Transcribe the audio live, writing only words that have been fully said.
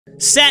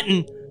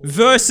Saturn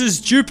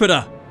versus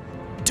Jupiter.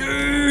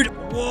 Dude,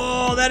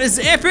 whoa, that is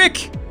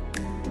epic.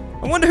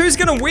 I wonder who's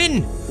gonna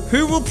win.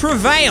 Who will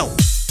prevail?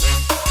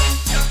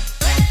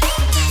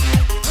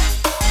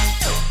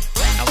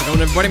 How's it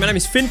going, everybody? My name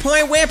is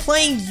Fynnpire. We're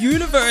playing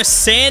Universe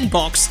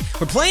Sandbox.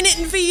 We're playing it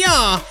in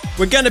VR.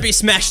 We're gonna be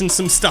smashing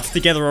some stuff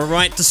together,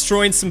 alright?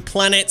 Destroying some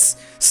planets,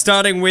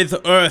 starting with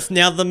Earth.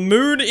 Now, the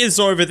moon is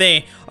over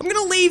there. I'm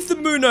gonna leave the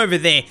moon over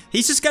there.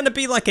 He's just gonna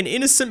be like an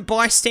innocent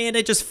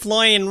bystander just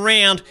flying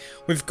around.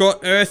 We've got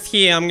Earth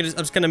here. I'm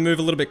just gonna move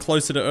a little bit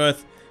closer to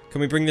Earth. Can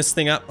we bring this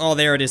thing up? Oh,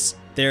 there it is.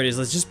 There it is.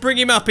 Let's just bring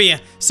him up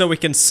here so we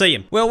can see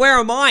him. Well, where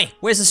am I?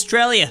 Where's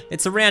Australia?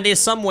 It's around here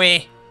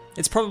somewhere.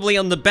 It's probably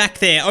on the back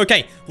there.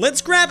 Okay,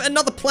 let's grab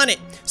another planet.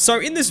 So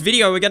in this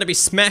video, we're going to be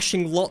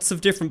smashing lots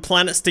of different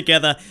planets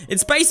together.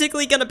 It's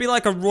basically going to be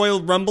like a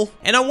Royal Rumble.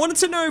 And I wanted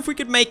to know if we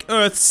could make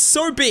Earth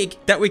so big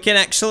that we can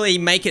actually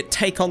make it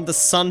take on the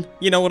sun.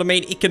 You know what I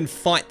mean? It can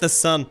fight the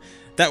sun.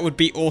 That would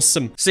be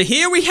awesome. So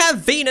here we have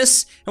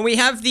Venus and we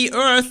have the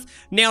Earth.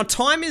 Now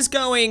time is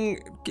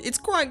going, it's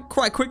quite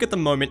quick at the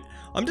moment.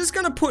 I'm just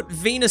gonna put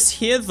Venus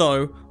here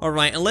though.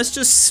 Alright, and let's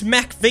just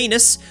smack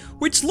Venus,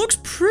 which looks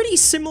pretty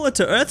similar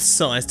to Earth's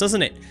size,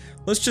 doesn't it?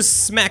 Let's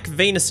just smack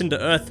Venus into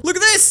Earth. Look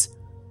at this!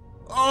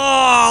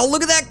 Oh,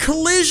 look at that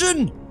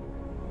collision!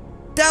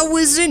 That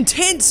was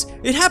intense!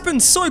 It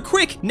happened so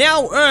quick!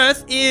 Now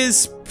Earth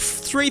is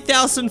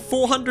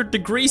 3,400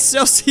 degrees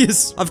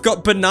Celsius. I've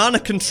got banana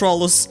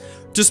controllers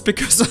just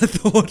because I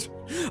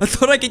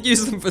thought I could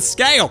use them for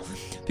scale.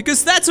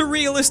 Because that's a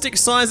realistic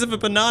size of a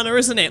banana,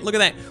 isn't it? Look at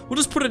that. We'll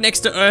just put it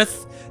next to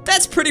Earth.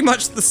 That's pretty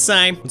much the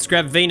same. Let's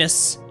grab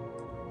Venus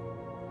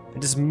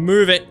and just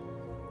move it.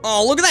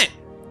 Oh, look at that.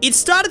 It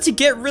started to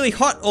get really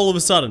hot all of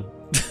a sudden.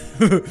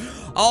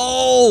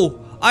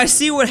 Oh, I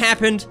see what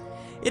happened.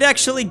 It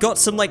actually got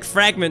some like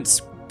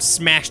fragments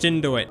smashed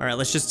into it. All right,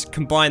 let's just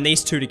combine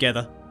these two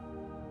together.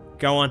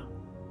 Go on.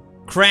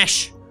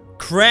 Crash.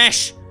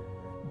 Crash.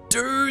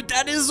 Dude,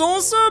 that is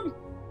awesome.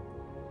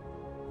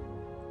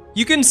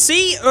 You can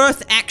see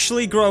Earth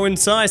actually grow in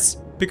size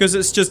because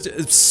it's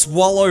just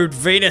swallowed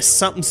Venus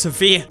something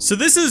severe. So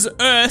this is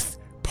Earth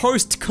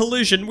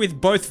post-collision with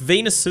both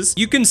Venuses.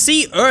 You can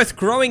see Earth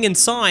growing in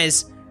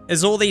size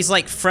as all these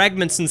like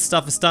fragments and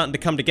stuff are starting to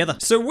come together.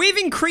 So we've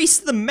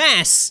increased the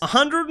mass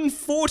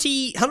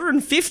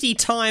 150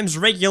 times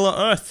regular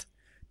Earth.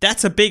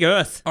 That's a big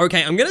Earth.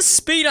 Okay, I'm gonna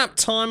speed up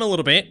time a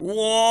little bit.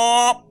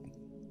 Whoa!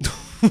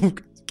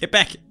 Get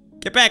back.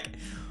 Get back.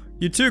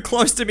 You're too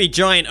close to me,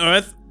 giant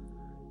Earth.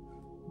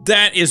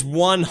 That is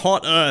one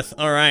hot Earth.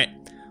 Alright.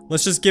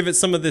 Let's just give it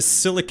some of this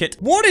silicate.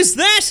 What is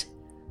that?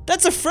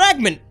 That's a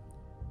fragment.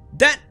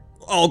 That...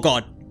 Oh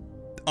god.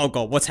 Oh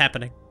god, what's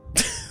happening?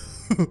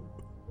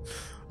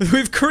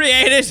 We've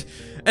created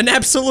an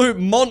absolute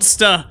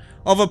monster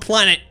of a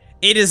planet.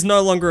 It is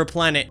no longer a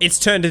planet. It's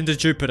turned into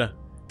Jupiter.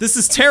 This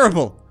is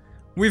terrible.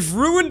 We've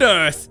ruined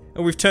Earth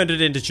and we've turned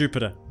it into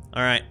Jupiter.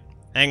 Alright.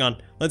 Hang on.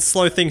 Let's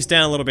slow things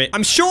down a little bit.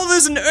 I'm sure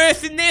there's an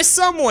Earth in there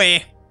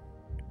somewhere.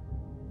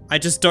 I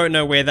just don't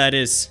know where that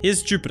is.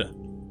 Here's Jupiter.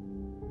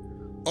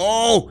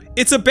 Oh,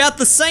 it's about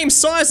the same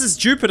size as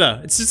Jupiter.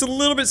 It's just a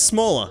little bit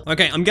smaller.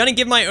 Okay, I'm gonna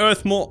give my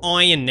Earth more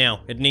iron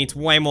now. It needs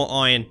way more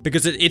iron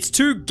because it's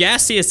too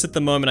gaseous at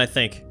the moment, I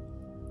think.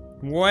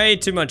 Way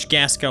too much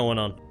gas going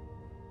on.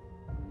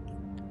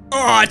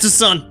 Oh, it's a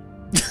sun.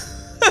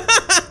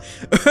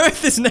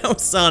 Earth is now a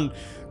sun.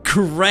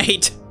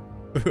 Great.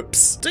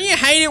 Oops. Don't you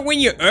hate it when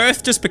your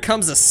Earth just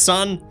becomes a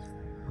sun?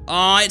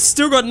 Oh, it's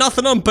still got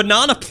nothing on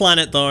Banana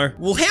Planet though.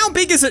 Well, how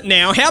big is it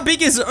now? How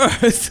big is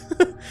Earth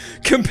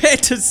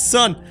compared to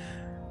Sun?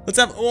 Let's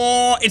have,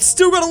 oh, it's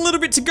still got a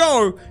little bit to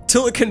go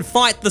till it can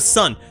fight the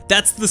sun.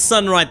 That's the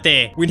sun right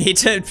there. We need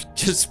to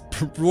just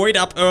roid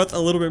up Earth a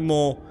little bit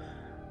more.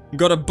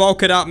 Gotta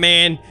bulk it up,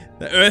 man.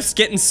 The Earth's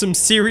getting some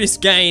serious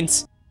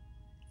gains.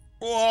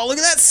 Oh, look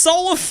at that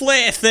solar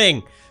flare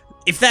thing.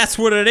 If that's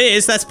what it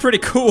is, that's pretty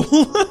cool.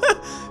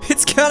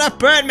 It's gonna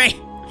burn me.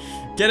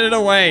 Get it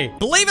away.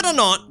 Believe it or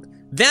not,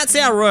 that's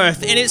our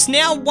Earth, and it's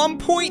now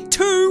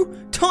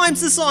 1.2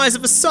 times the size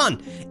of a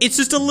sun. It's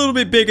just a little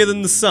bit bigger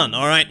than the sun,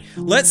 alright?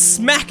 Let's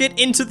smack it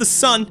into the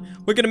sun.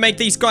 We're gonna make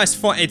these guys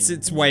fight.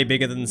 It's way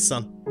bigger than the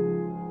sun.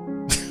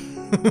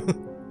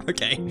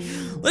 Okay.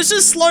 Let's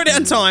just slow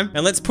down time,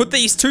 and let's put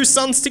these two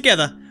suns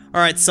together.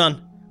 Alright,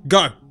 sun.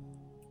 Go.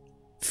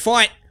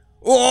 Fight.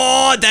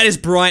 Oh, that is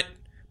bright.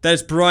 That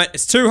is bright.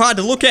 It's too hard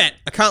to look at.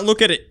 I can't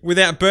look at it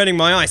without burning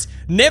my eyes.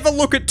 Never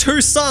look at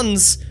two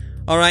suns.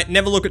 Alright,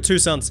 never look at two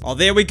suns. Oh,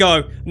 there we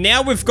go.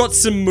 Now we've got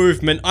some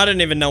movement. I don't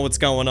even know what's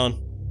going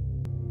on.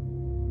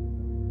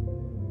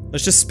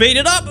 Let's just speed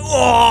it up.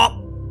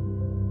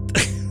 Oh!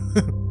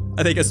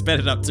 I think I sped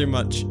it up too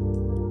much.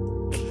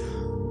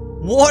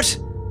 What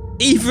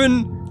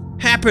even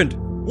happened?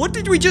 What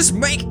did we just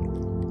make?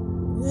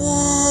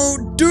 Whoa,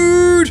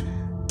 dude.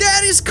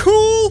 That is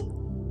cool.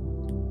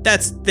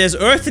 There's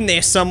Earth in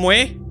there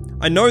somewhere.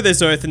 I know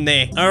there's Earth in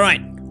there. Alright,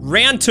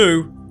 round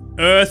 2.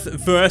 Earth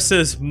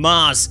versus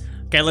Mars.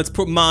 Okay, let's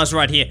put Mars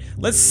right here.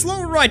 Let's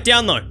slow it right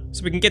down though,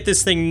 so we can get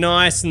this thing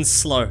nice and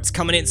slow. It's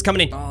coming in, it's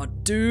coming in. Oh,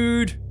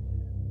 dude.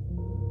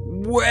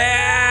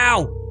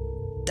 Wow.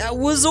 That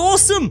was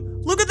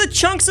awesome. Look at the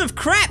chunks of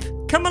crap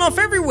coming off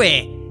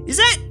everywhere. Is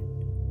that,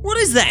 what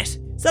is that?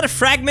 Is that a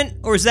fragment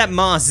or is that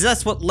Mars? Is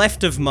that what's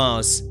left of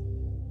Mars?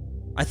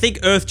 I think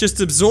Earth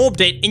just absorbed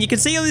it, and you can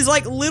see all these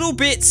like little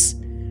bits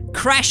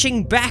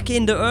crashing back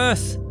into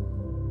Earth.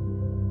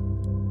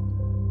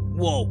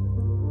 Whoa.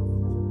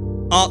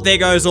 Oh, there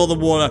goes all the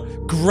water.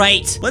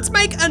 Great. Let's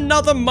make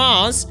another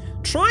Mars.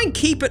 Try and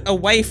keep it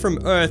away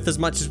from Earth as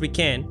much as we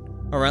can.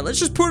 All right, let's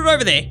just put it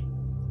over there.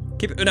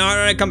 Keep it,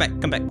 no, come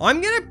back, come back.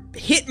 I'm gonna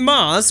hit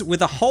Mars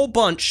with a whole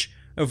bunch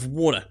of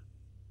water.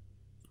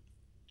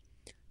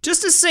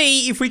 Just to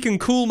see if we can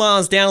cool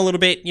Mars down a little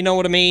bit, you know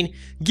what I mean?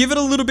 Give it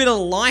a little bit of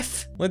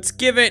life. Let's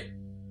give it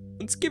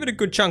a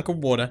good chunk of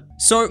water.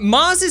 So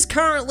Mars is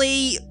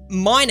currently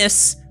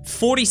minus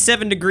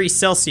 47 degrees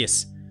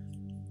Celsius.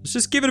 Let's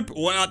just give it a,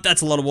 well,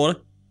 that's a lot of water.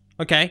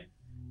 Okay.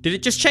 Did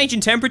it just change in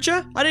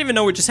temperature? I don't even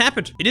know what just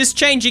happened. It is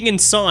changing in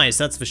size,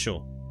 that's for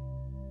sure.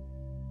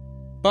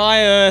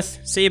 Bye, Earth.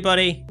 See you,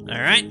 buddy. All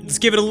right, let's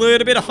give it a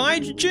little bit of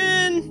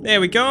hydrogen.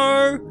 There we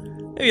go.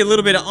 Maybe a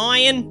little bit of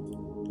iron.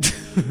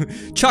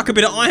 Chuck a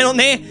bit of iron on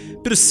there.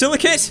 Bit of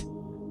silicate.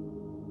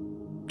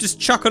 Just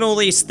chucking all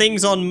these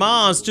things on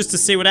Mars just to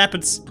see what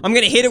happens. I'm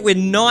gonna hit it with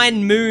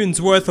 9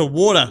 moons worth of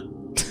water.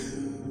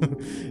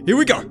 Here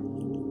we go.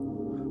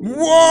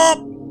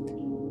 Whoa!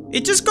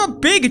 It just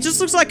got big. It just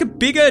looks like a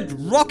bigger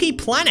rocky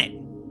planet.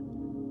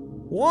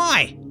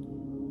 Why?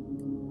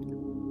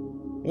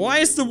 Why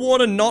is the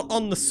water not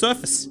on the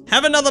surface?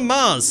 Have another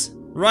Mars.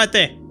 Right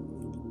there.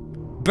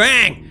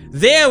 Bang!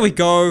 There we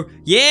go.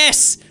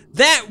 Yes!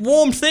 That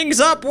warmed things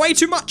up way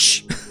too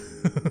much.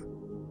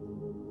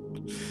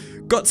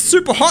 Got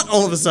super hot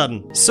all of a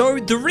sudden. So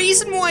the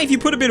reason why if you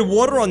put a bit of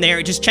water on there,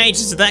 it just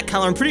changes to that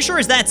color, I'm pretty sure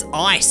is that's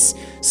ice.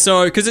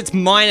 So, because it's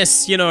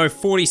minus, you know,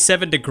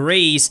 47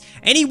 degrees,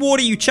 any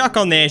water you chuck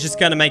on there is just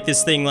gonna make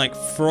this thing like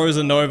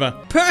frozen over.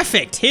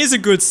 Perfect, here's a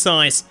good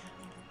size.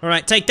 All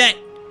right, take that.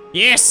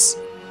 Yes.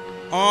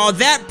 Oh,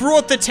 that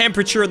brought the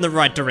temperature in the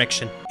right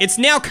direction. It's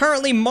now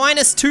currently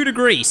minus 2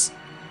 degrees.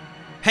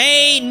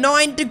 Hey,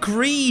 9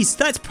 degrees,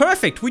 that's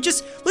perfect. We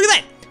just, look at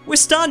that. We're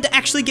starting to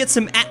actually get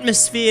some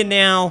atmosphere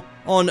now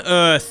on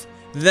Earth.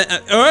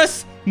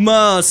 Earth?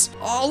 Mars.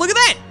 Oh, look at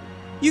that.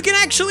 You can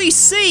actually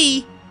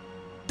see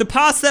the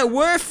parts that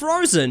were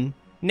frozen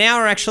now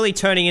are actually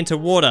turning into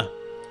water.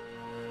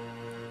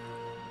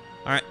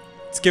 All right,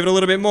 let's give it a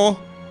little bit more.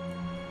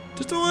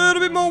 Just a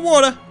little bit more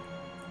water.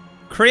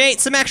 Create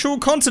some actual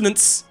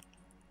continents.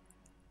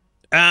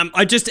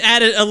 I just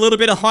added a little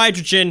bit of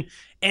hydrogen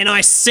and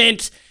I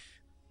sent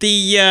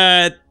the,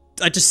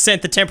 I just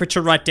sent the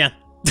temperature right down.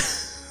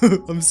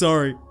 I'm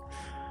sorry.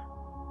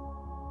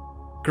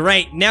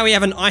 Great, now we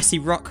have an icy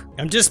rock.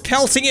 I'm just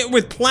pelting it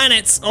with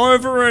planets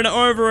over and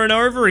over and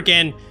over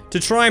again to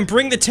try and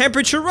bring the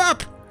temperature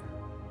up.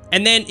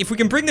 And then if we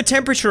can bring the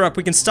temperature up,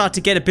 we can start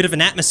to get a bit of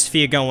an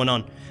atmosphere going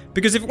on.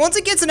 Because if once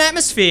it gets an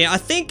atmosphere, I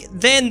think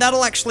then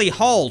that'll actually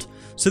hold.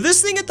 So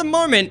this thing at the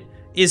moment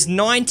is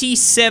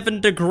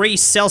 97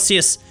 degrees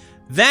Celsius.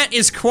 That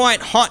is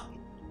quite hot.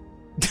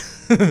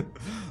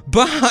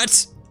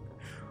 But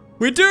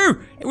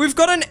we've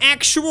got an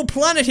actual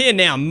planet here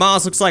now.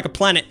 Mars looks like a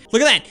planet.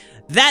 Look at that.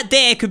 That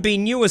there could be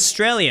New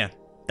Australia.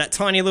 That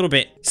tiny little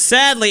bit.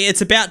 Sadly,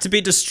 it's about to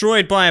be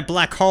destroyed by a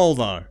black hole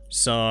though.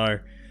 So,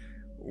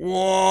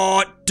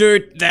 what?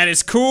 Dude, that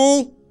is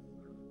cool.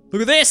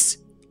 Look at this.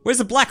 Where's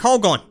the black hole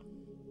gone?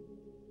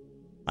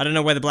 I don't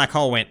know where the black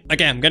hole went.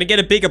 Okay, I'm gonna get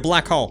a bigger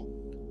black hole.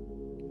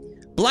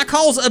 Black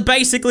holes are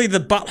basically the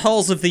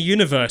buttholes of the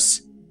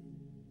universe.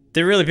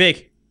 They're really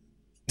big.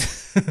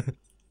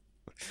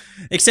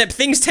 Except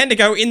things tend to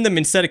go in them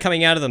instead of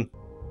coming out of them.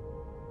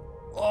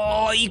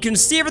 Oh, you can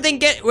see everything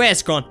get... Where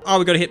it's gone? Oh,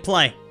 we gotta hit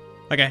play.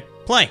 Okay,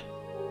 play.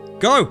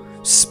 Go.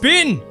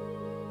 Spin.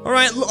 All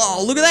right,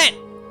 oh, look at that.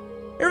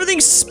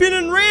 Everything's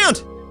spinning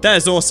around. That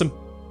is awesome.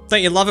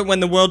 Don't you love it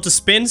when the world just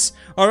spins?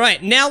 All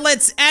right, now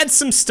let's add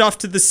some stuff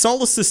to the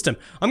solar system.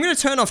 I'm gonna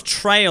turn off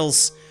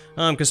trails,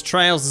 because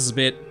trails is a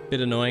bit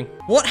annoying.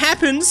 What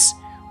happens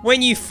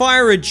when you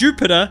fire a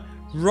Jupiter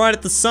right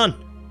at the sun?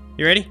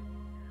 You ready?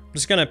 I'm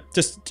just gonna,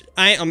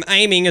 I'm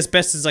aiming as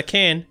best as I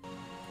can.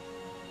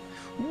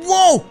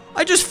 Whoa!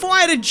 I just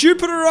fired a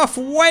Jupiter off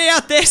way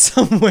out there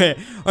somewhere.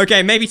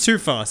 Okay, maybe too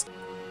fast.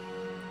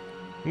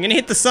 I'm gonna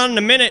hit the sun in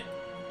a minute.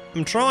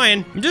 I'm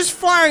trying. I'm just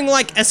firing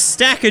like a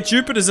stack of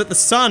Jupiters at the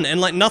sun and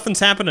like nothing's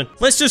happening.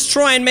 Let's just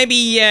try and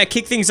maybe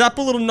kick things up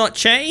a little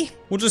notch, eh?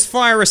 We'll just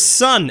fire a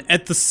sun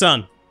at the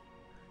sun.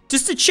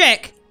 Just to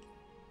check.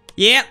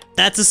 Yep,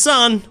 that's a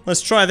sun.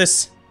 Let's try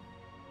this.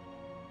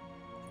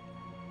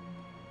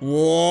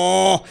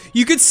 Whoa!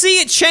 You could see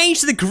it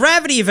change the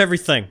gravity of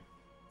everything.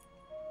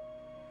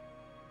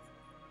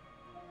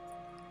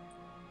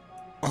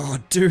 Oh,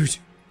 dude.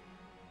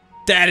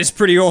 That is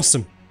pretty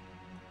awesome.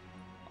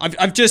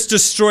 I've just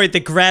destroyed the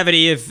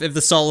gravity of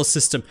the solar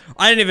system.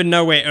 I don't even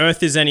know where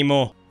Earth is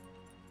anymore.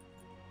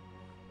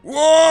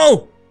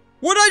 Whoa!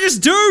 What did I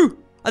just do?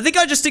 I think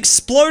I just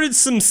exploded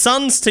some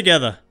suns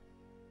together.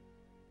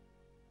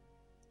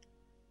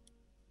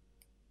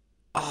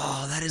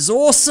 Oh, that is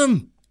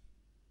awesome.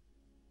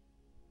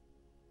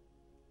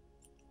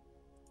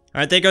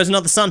 Alright, there goes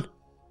another sun.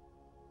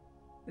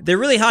 They're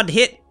really hard to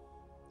hit.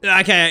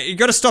 Okay, you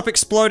gotta stop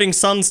exploding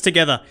suns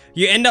together.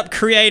 You end up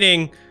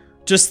creating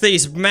just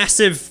these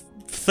massive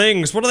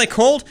things. What are they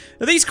called?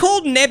 Are these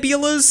called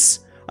nebulas?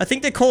 I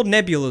think they're called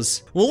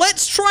nebulas. Well,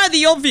 let's try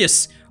the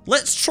obvious.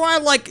 Let's try,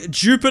 like,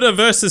 Jupiter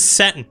versus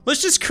Saturn.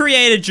 Let's just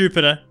create a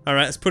Jupiter.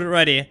 Alright, let's put it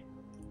right here.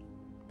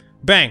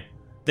 Bang.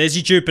 There's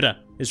your Jupiter.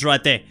 It's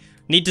right there.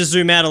 Need to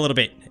zoom out a little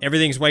bit.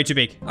 Everything's way too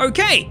big.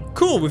 Okay,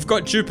 cool. We've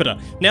got Jupiter.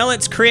 Now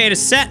let's create a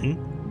Saturn.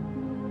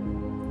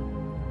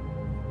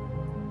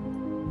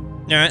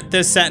 Alright,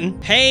 there's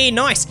Saturn. Hey,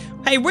 nice.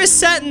 Hey, where's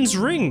Saturn's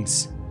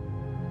rings?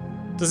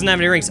 Doesn't have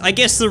any rings. I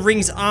guess the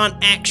rings aren't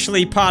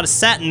actually part of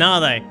Saturn, are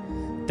they?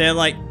 They're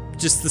like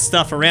just the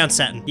stuff around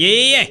Saturn.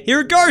 Yeah. Here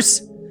it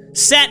goes.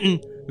 Saturn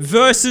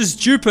versus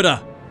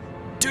Jupiter.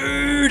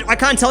 Dude, I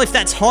can't tell if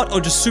that's hot or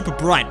just super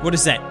bright. What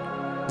is that?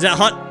 Is that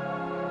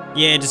hot?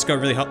 Yeah, it just got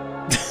really hot.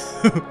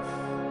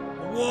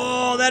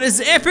 Whoa, that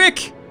is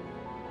epic.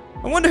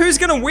 I wonder who's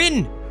gonna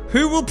win.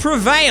 Who will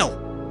prevail?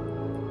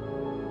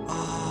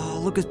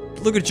 Oh, look at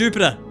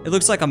Jupiter. It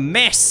looks like a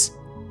mess.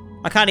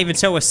 I can't even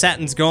tell where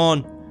Saturn's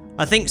gone.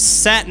 I think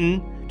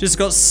Saturn just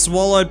got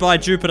swallowed by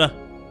Jupiter.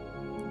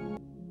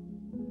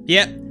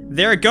 Yep,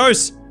 there it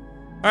goes.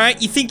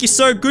 Alright, you think you're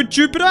so good,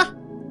 Jupiter?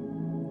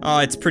 Oh,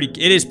 it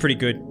is pretty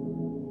good.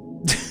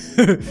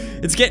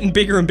 It's getting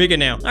bigger and bigger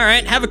now.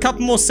 Alright, have a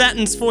couple more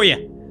Saturns for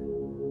you.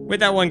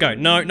 Where'd that one go?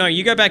 No,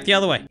 you go back the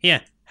other way.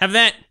 Here, have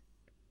that.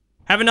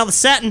 Have another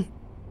Saturn.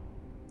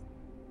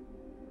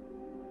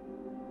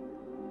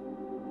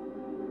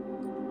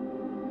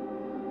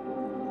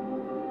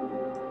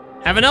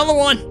 Have another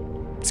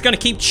one. It's gonna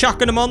keep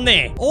chucking them on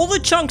there. All the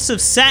chunks of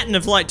Saturn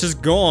have like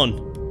just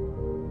gone.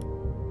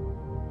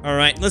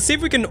 Alright, let's see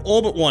if we can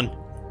orbit one.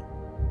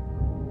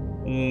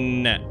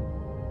 Nah.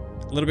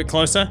 A little bit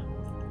closer.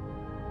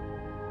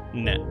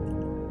 Nah.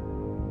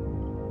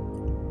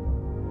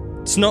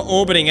 It's not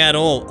orbiting at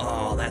all.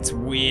 Oh, that's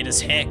weird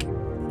as heck.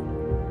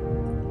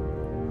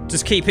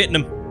 Just keep hitting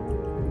them.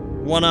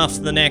 One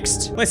after the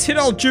next. Let's hit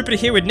old Jupiter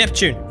here with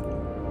Neptune.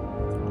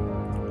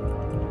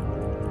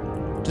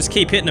 Just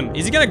keep hitting him.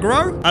 Is he gonna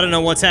grow? I don't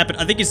know what's happened.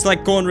 I think it's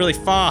like going really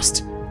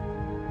fast.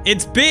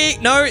 It's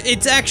big. No,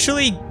 it's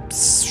actually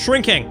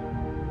shrinking.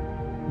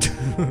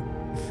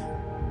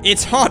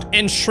 It's hot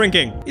and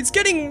shrinking. It's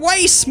getting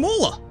way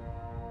smaller.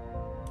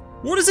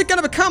 What is it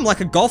gonna become? Like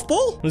a golf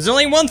ball? There's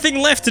only one thing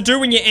left to do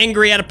when you're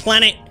angry at a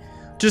planet.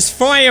 Just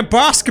fire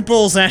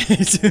basketballs at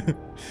it.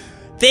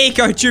 There you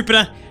go,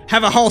 Jupiter.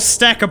 Have a whole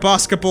stack of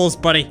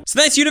basketballs, buddy. So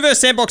that's Universe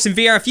Sandbox in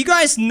VR. If you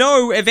guys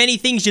know of any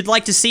things you'd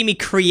like to see me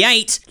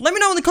create, let me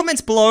know in the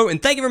comments below.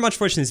 And thank you very much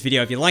for watching this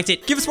video. If you liked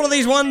it, give us one of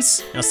these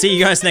ones. I'll see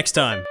you guys next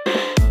time.